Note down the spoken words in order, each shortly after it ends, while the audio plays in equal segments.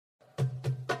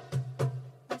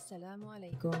Assalamu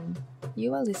alaikum.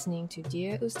 You are listening to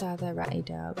Dear Ustadha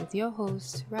Raidah with your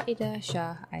host, Raidah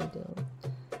Shah Idil.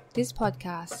 This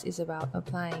podcast is about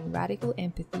applying radical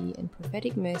empathy and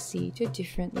prophetic mercy to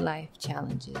different life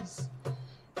challenges.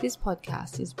 This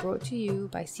podcast is brought to you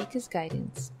by Seekers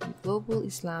Guidance, the Global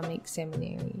Islamic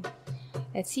Seminary.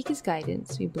 At Seekers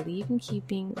Guidance, we believe in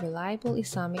keeping reliable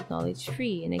Islamic knowledge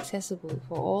free and accessible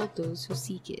for all those who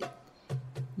seek it.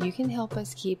 You can help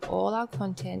us keep all our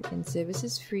content and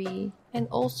services free and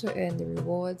also earn the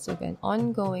rewards of an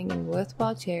ongoing and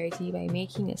worthwhile charity by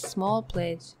making a small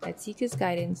pledge at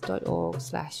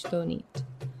seekersguidance.org/donate.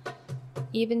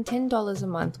 Even $10 a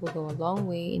month will go a long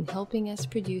way in helping us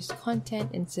produce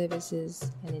content and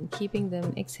services and in keeping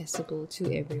them accessible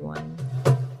to everyone.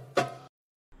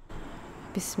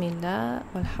 Bismillah,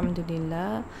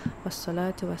 walhamdulillah,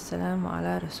 wassalatu wassalamu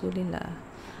ala rasulillah.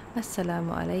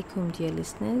 Assalamu alaikum, dear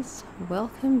listeners.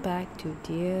 Welcome back to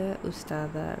Dear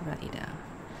Ustadha Raidah.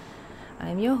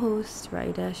 I'm your host,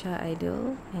 Raidah Shah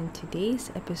Idil, and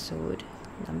today's episode,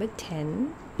 number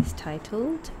 10, is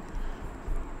titled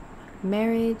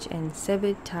Marriage and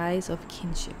Severed Ties of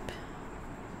Kinship.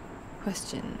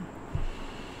 Question.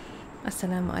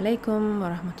 Assalamu alaikum wa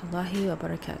rahmatullahi wa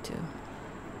barakatuh.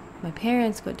 My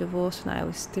parents got divorced when I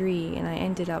was 3 and I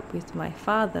ended up with my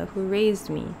father who raised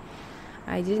me.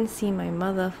 I didn't see my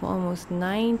mother for almost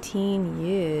 19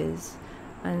 years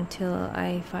until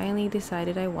I finally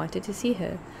decided I wanted to see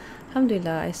her.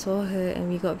 Alhamdulillah, I saw her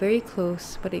and we got very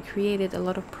close, but it created a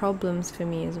lot of problems for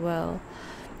me as well,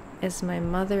 as my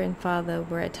mother and father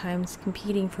were at times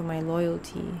competing for my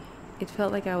loyalty. It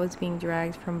felt like I was being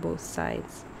dragged from both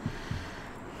sides.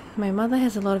 My mother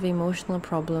has a lot of emotional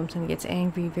problems and gets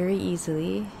angry very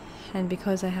easily. And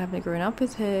because I haven't grown up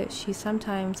with her, she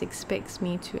sometimes expects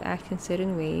me to act in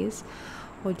certain ways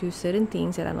or do certain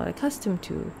things that I'm not accustomed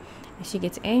to. And she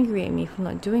gets angry at me for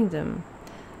not doing them.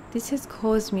 This has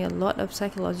caused me a lot of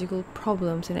psychological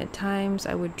problems, and at times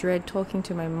I would dread talking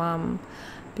to my mom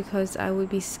because I would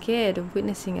be scared of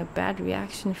witnessing a bad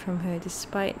reaction from her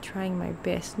despite trying my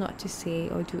best not to say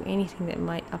or do anything that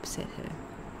might upset her.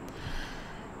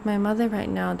 My mother right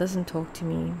now doesn't talk to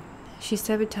me. She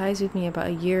severed ties with me about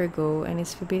a year ago and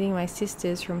is forbidding my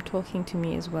sisters from talking to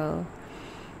me as well.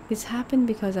 This happened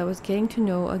because I was getting to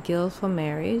know a girl for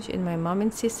marriage, and my mom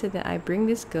insisted that I bring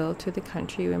this girl to the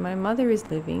country where my mother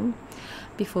is living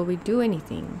before we do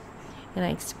anything. And I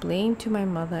explained to my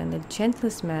mother in the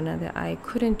gentlest manner that I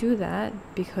couldn't do that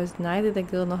because neither the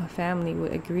girl nor her family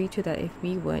would agree to that if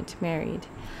we weren't married.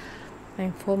 I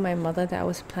informed my mother that I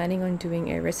was planning on doing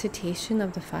a recitation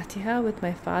of the Fatiha with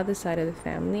my father's side of the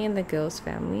family and the girl's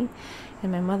family,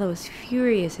 and my mother was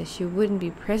furious that she wouldn't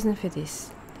be present for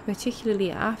this,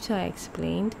 particularly after I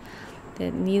explained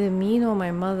that neither me nor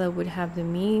my father would have the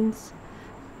means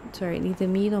to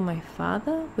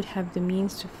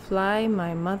fly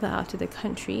my mother out to the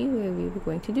country where we were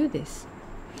going to do this.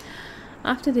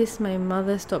 After this, my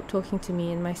mother stopped talking to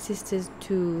me and my sisters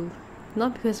too.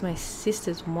 Not because my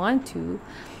sisters want to,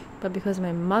 but because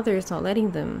my mother is not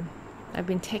letting them. I've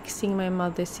been texting my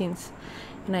mother since,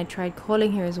 and I tried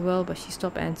calling her as well, but she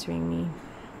stopped answering me.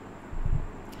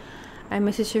 I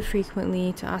message her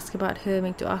frequently to ask about her,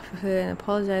 make dua for her, and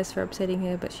apologize for upsetting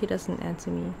her, but she doesn't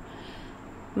answer me.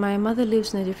 My mother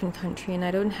lives in a different country, and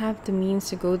I don't have the means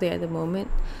to go there at the moment.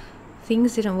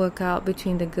 Things didn't work out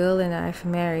between the girl and I for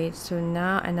marriage, so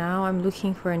now I'm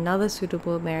looking for another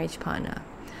suitable marriage partner.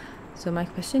 So my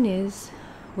question is,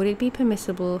 would it be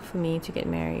permissible for me to get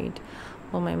married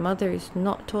while my mother is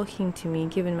not talking to me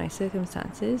given my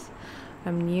circumstances?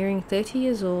 I'm nearing 30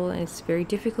 years old and it's very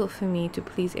difficult for me to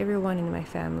please everyone in my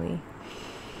family.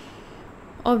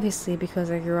 Obviously, because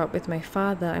I grew up with my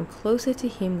father, I'm closer to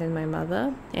him than my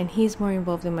mother, and he's more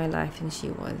involved in my life than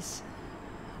she was.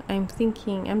 I'm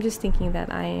just thinking that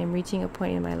I am reaching a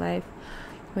point in my life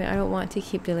where I don't want to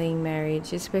keep delaying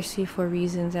marriage, especially for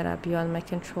reasons that are beyond my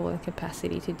control and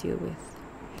capacity to deal with.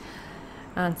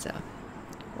 Answer.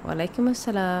 Wa alaikum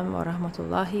assalam wa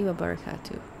rahmatullahi wa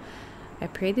barakatuh. I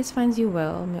pray this finds you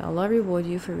well. May Allah reward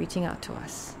you for reaching out to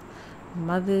us.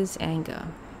 Mother's anger.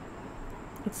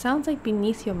 It sounds like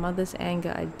beneath your mother's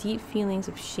anger are deep feelings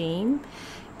of shame,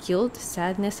 guilt,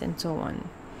 sadness, and so on.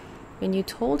 When you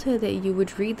told her that you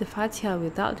would read the Fatiha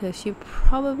without her, she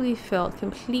probably felt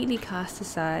completely cast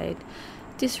aside,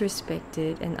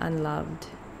 disrespected, and unloved.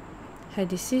 Her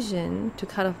decision to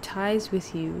cut off ties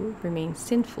with you remains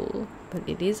sinful, but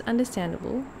it is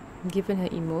understandable given her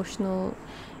emotional,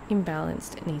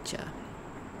 imbalanced nature.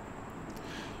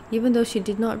 Even though she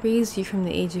did not raise you from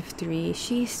the age of 3,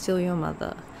 she is still your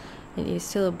mother, and it is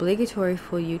still obligatory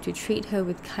for you to treat her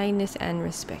with kindness and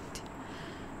respect.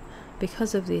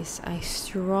 Because of this, I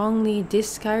strongly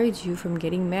discourage you from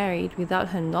getting married without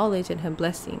her knowledge and her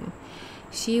blessing.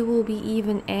 She will be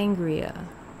even angrier,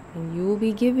 and you will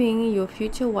be giving your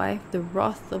future wife the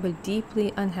wrath of a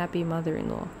deeply unhappy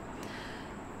mother-in-law.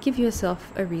 Give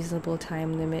yourself a reasonable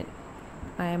time limit.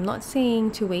 I am not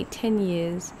saying to wait 10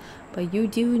 years, but you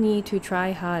do need to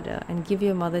try harder and give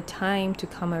your mother time to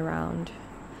come around.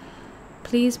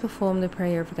 Please perform the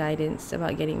prayer of guidance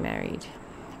about getting married.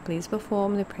 Please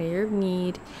perform the prayer of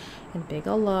need and beg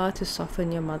Allah to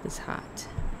soften your mother's heart.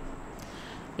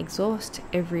 Exhaust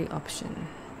every option.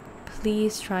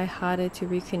 Please try harder to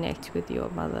reconnect with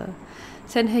your mother.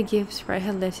 Send her gifts, write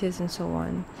her letters, and so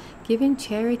on. Give in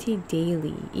charity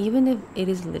daily, even if it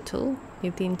is little,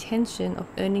 with the intention of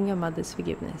earning your mother's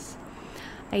forgiveness.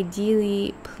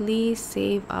 Ideally, please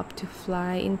save up to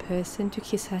fly in person to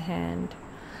kiss her hand.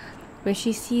 When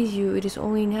she sees you, it is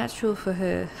only natural for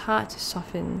her heart to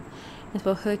soften and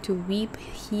for her to weep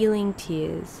healing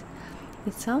tears.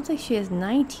 It sounds like she has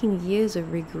 19 years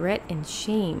of regret and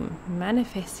shame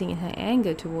manifesting in her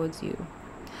anger towards you.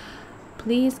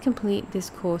 Please complete this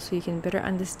course so you can better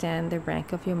understand the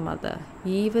rank of your mother,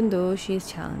 even though she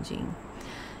is challenging.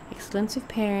 Excellence of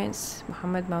Parents,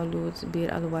 Muhammad Maulud Bir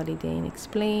Al-Walidain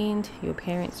explained your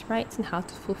parents' rights and how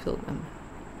to fulfill them.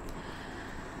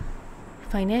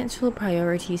 Financial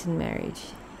priorities in marriage.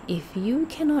 If you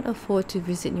cannot afford to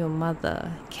visit your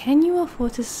mother, can you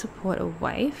afford to support a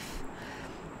wife?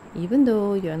 Even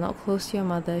though you are not close to your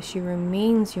mother, she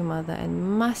remains your mother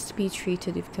and must be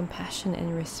treated with compassion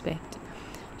and respect.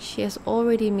 She has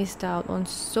already missed out on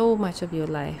so much of your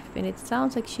life, and it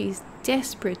sounds like she is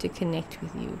desperate to connect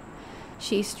with you.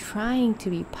 She is trying to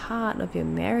be part of your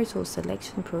marital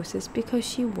selection process because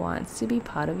she wants to be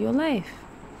part of your life.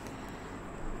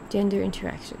 Gender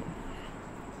interaction.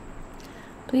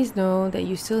 Please know that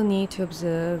you still need to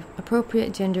observe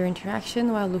appropriate gender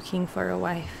interaction while looking for a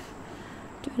wife.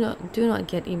 Do not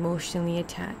get emotionally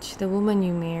attached. The woman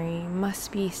you marry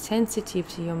must be sensitive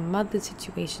to your mother's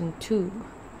situation too.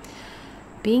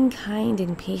 Being kind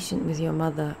and patient with your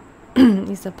mother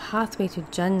is a pathway to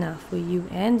Jannah for you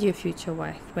and your future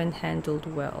wife when handled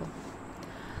well.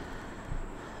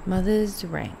 Mother's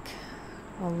rank.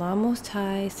 Allah Most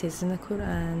High says in the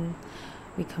Quran,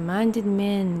 "We commanded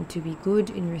men to be good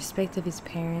in respect of his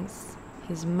parents.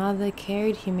 His mother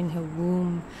carried him in her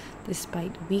womb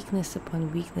despite weakness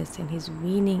upon weakness, and his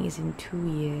weaning is in 2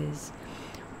 years.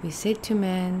 We said to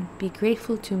man, be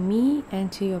grateful to me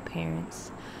and to your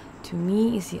parents. To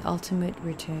me is the ultimate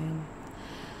return."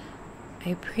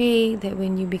 I pray that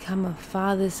when you become a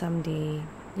father someday,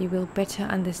 you will better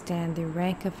understand the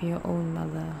rank of your own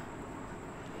mother.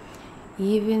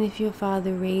 Even if your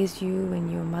father raised you when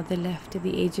your mother left at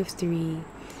the age of 3,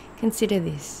 consider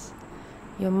this.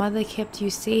 Your mother kept you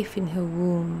safe in her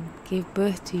womb, gave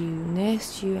birth to you,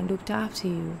 nursed you, and looked after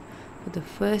you for the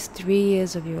first 3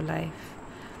 years of your life.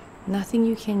 Nothing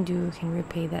you can do can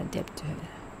repay that debt to her.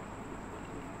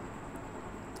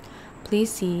 Please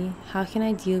see, how can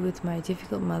I deal with my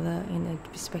difficult mother in a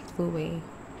respectful way?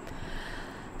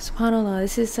 SubhanAllah,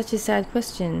 this is such a sad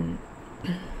question.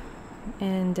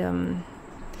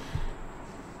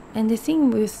 And the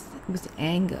thing with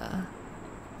anger,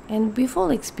 and we've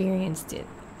all experienced it,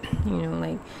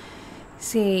 like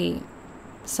say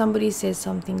somebody says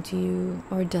something to you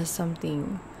or does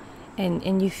something,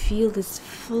 and you feel this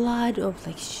flood of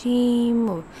like shame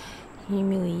or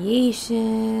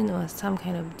humiliation or some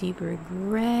kind of deep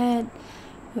regret,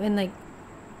 and like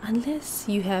unless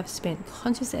you have spent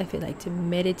conscious effort like to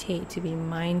meditate, to be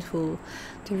mindful,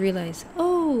 to realize,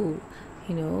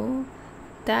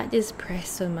 that just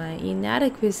pressed on my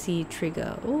inadequacy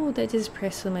trigger, that just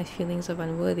pressed on my feelings of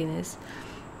unworthiness.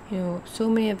 So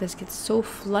many of us get so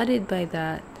flooded by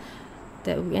that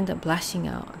we end up lashing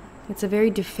out. It's a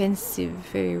very defensive,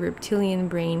 very reptilian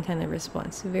brain kind of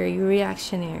response, very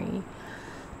reactionary.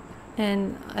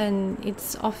 And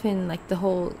it's often like the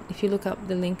whole, if you look up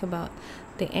the link about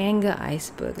the anger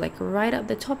iceberg, like right up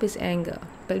the top is anger,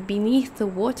 but beneath the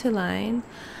waterline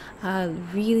are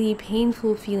really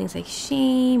painful feelings like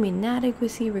shame,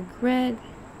 inadequacy, regret.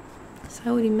 So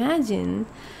I would imagine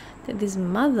that this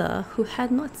mother who had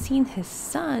not seen her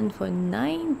son for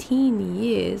 19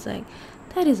 years, like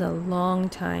that is a long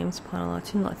time, subhanAllah,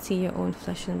 to not see your own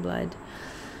flesh and blood,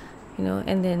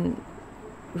 and then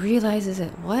realizes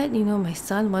that my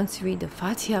son wants to read the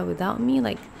Fatiha without me.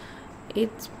 Like,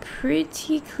 it's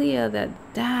pretty clear that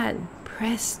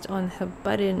pressed on her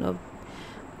button of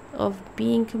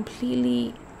being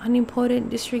completely unimportant,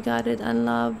 disregarded,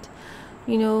 unloved,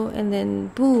 and then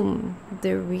boom,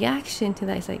 the reaction to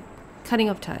that is like cutting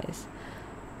off ties,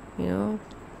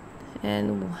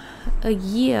 And a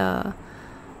year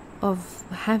of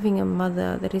having a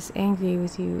mother that is angry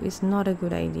with you is not a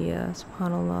good idea,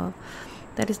 subhanAllah.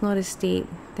 That is not a state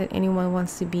that anyone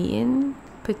wants to be in,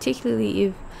 particularly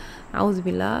if, a'udhu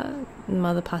billah, the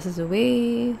mother passes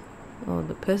away or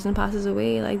the person passes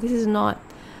away. Like, this is not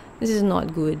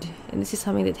good, and this is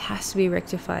something that has to be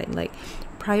rectified. Like,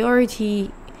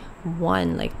 priority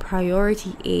one, like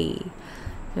priority A,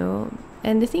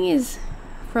 And the thing is,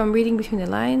 from reading between the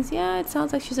lines, yeah, it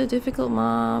sounds like she's a difficult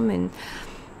mom, and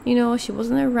she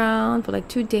wasn't around for like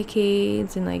 2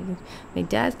 decades, and like my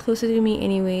dad's closer to me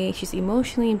anyway. She's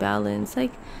emotionally imbalanced.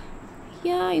 Like,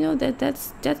 yeah,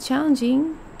 that's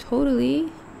challenging.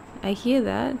 Totally, I hear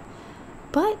that,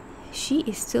 but she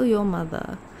is still your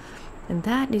mother, and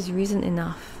that is reason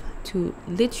enough to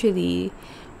literally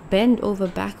bend over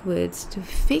backwards to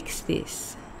fix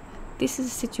this. This is a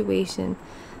situation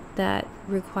that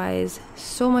requires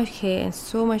so much care and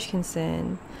so much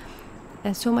concern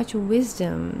and so much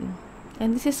wisdom,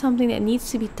 and this is something that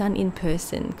needs to be done in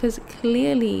person, because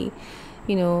clearly,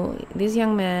 this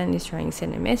young man is trying to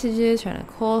send her messages, trying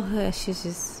to call her, and she's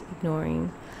just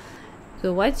ignoring.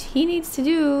 So what he needs to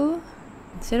do,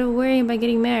 instead of worrying about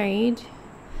getting married,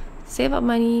 save up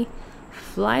money,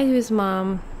 fly to his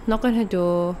mom, knock on her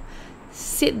door,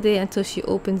 sit there until she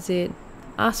opens it,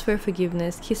 ask for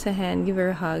forgiveness, kiss her hand, give her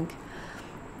a hug.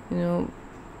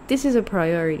 This is a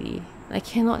priority. I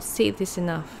cannot say this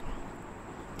enough.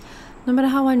 No matter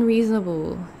how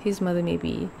unreasonable his mother may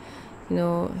be,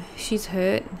 she's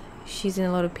hurt, she's in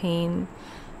a lot of pain,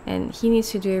 and he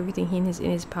needs to do everything in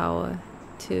his power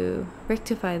to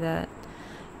rectify that.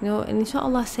 And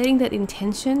inshallah, setting that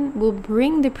intention will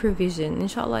bring the provision.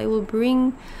 Inshallah, it will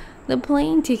bring the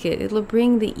plane ticket, it will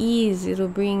bring the ease,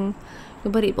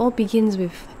 but it all begins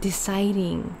with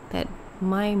deciding that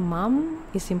my mom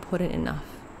is important enough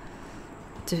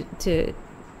to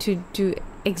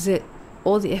exert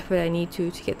all the effort I need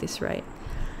to get this right,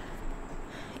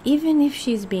 even if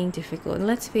she's being difficult. And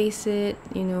let's face it,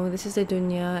 this is the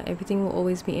dunya, everything will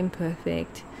always be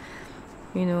imperfect,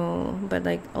 but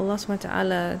like Allah subhanahu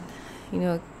wa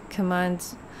ta'ala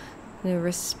commands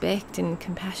respect and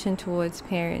compassion towards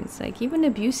parents, like even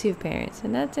abusive parents,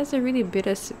 and that's a really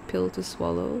bitter pill to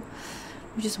swallow,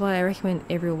 which is why I recommend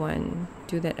everyone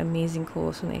do that amazing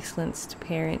course on excellence to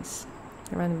parents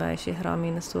run by Sheikh Rami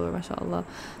in the store, mashallah.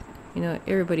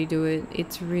 Everybody do it.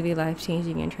 It's really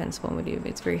life-changing and transformative.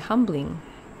 It's very humbling,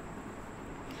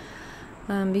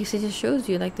 because it just shows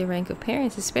you like the rank of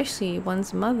parents, especially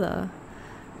one's mother,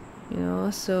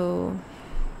 so.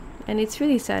 And it's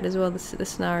really sad as well, the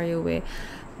scenario where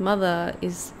mother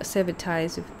is severed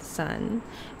ties with the son,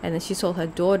 and then she told her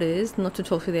daughters not to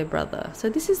talk to their brother. So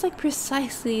this is like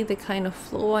precisely the kind of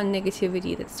flaw and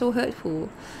negativity that's so hurtful,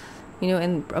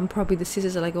 and probably the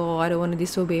sisters are like, oh, I don't want to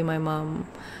disobey my mom,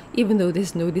 even though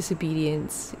there's no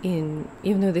disobedience in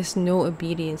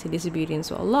disobedience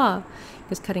to Allah,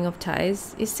 because cutting off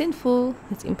ties is sinful,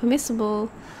 it's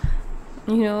impermissible,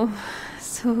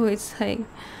 so it's like,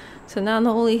 so now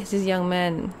not only has this young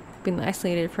man been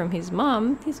isolated from his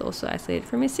mom, he's also isolated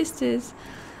from his sisters,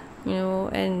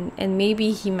 and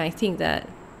maybe he might think that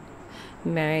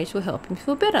marriage will help him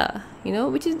feel better,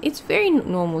 which is, it's very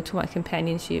normal to want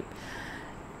companionship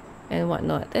and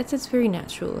whatnot. That's very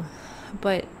natural.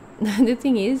 But the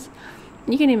thing is,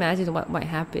 you can imagine what might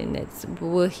happen.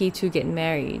 Were he to get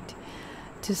married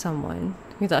to someone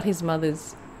without his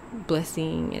mother's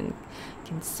blessing and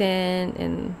consent,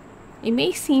 and it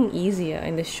may seem easier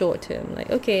in the short term,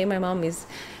 like, okay, my mom is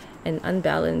an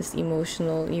unbalanced,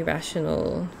 emotional,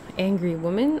 irrational, angry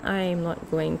woman, I'm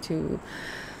not going to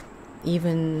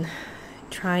even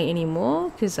try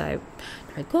anymore, because I've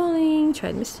tried calling,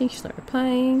 tried messaging, she's not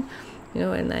replying,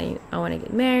 and I want to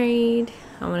get married,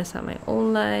 I want to start my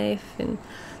own life, and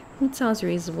it sounds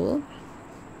reasonable.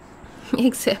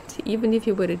 Except even if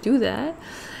you were to do that,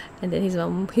 and then his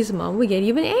mom would get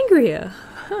even angrier.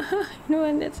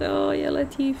 And that's, oh yeah,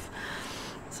 Latif,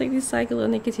 it's like this cycle of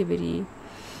negativity,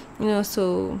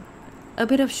 so a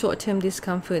bit of short-term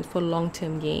discomfort for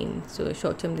long-term gain. So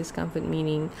short-term discomfort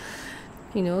meaning,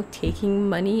 taking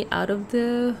money out of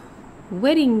the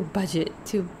wedding budget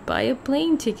to buy a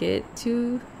plane ticket,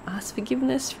 to ask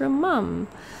forgiveness from mom,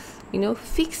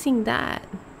 fixing that,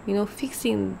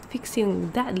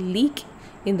 fixing that leak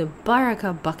in the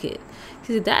barakah bucket,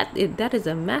 because that is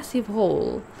a massive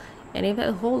hole. And if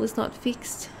that hole is not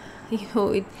fixed,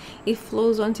 it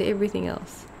flows onto everything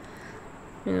else,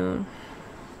 And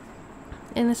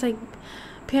it's like,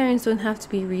 parents don't have to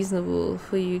be reasonable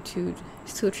for you to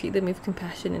still treat them with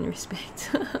compassion and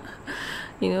respect.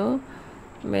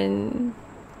 When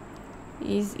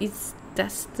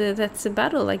that's the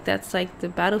battle. Like, that's like the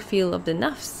battlefield of the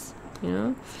nafs,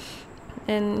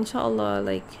 and inshallah,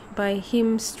 like, by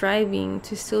him striving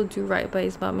to still do right by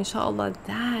his mom, inshallah,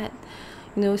 that,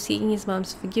 seeking his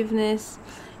mom's forgiveness,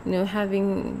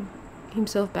 having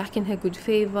himself back in her good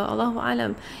favor, Allahu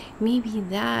alam, maybe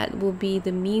that will be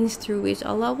the means through which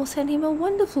Allah will send him a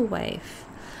wonderful wife,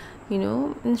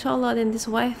 inshallah. Then this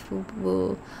wife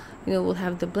will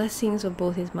have the blessings of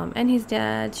both his mom and his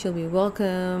dad. She'll be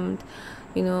welcomed,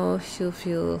 she'll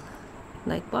feel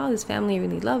like, wow, this family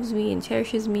really loves me and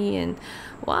cherishes me, and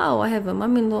wow, I have a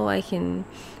mom-in-law I can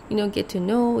get to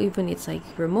know, even it's like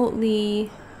remotely,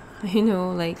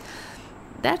 like,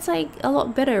 that's like a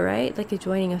lot better, right? Like, a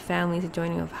joining of families, a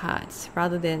joining of hearts,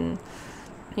 rather than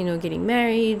getting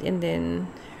married and then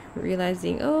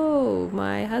realizing, oh,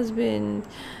 my husband's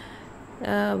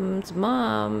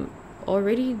mom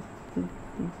already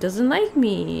doesn't like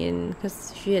me, and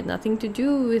because she had nothing to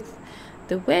do with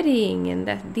the wedding, and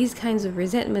that these kinds of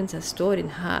resentments are stored in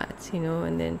hearts,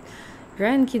 and then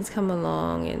grandkids come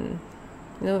along, and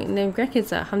and then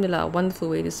grandkids are, alhamdulillah, a wonderful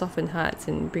way to soften hearts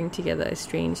and bring together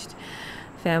estranged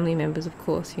family members, of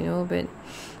course, but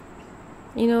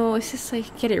it's just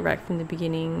like, get it right from the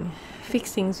beginning,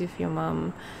 fix things with your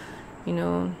mom,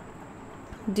 do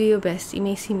your best. It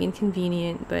may seem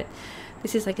inconvenient, but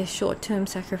this is like a short-term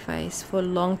sacrifice for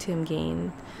long-term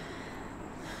gain,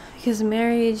 because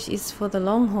marriage is for the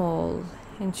long haul,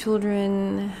 and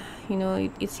children,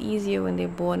 it's easier when they're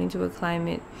born into a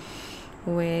climate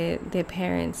where their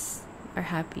parents are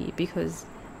happy, because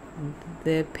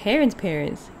the parents'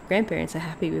 grandparents are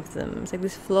happy with them. It's like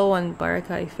this flow-on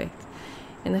barakah effect,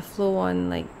 and a flow-on,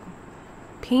 like,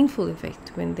 painful effect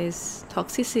when there's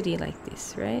toxicity like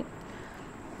this, right?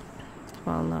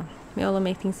 SubhanAllah. May Allah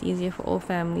make things easier for all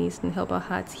families and help our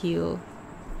hearts heal.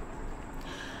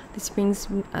 This brings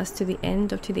us to the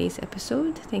end of today's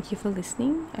episode. Thank you for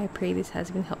listening. I pray this has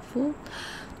been helpful.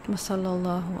 وصلى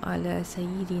الله على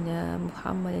سيدنا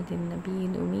محمد النبي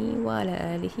الأمي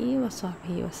وعلى آله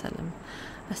وصحبه وسلم.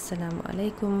 السلام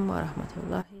عليكم ورحمة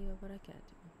الله وبركاته.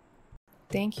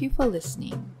 Thank you for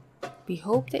listening. We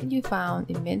hope that you found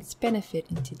immense benefit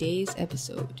in today's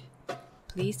episode.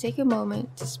 Please take a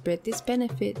moment to spread this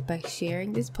benefit by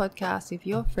sharing this podcast with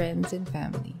your friends and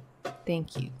family.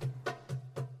 Thank you.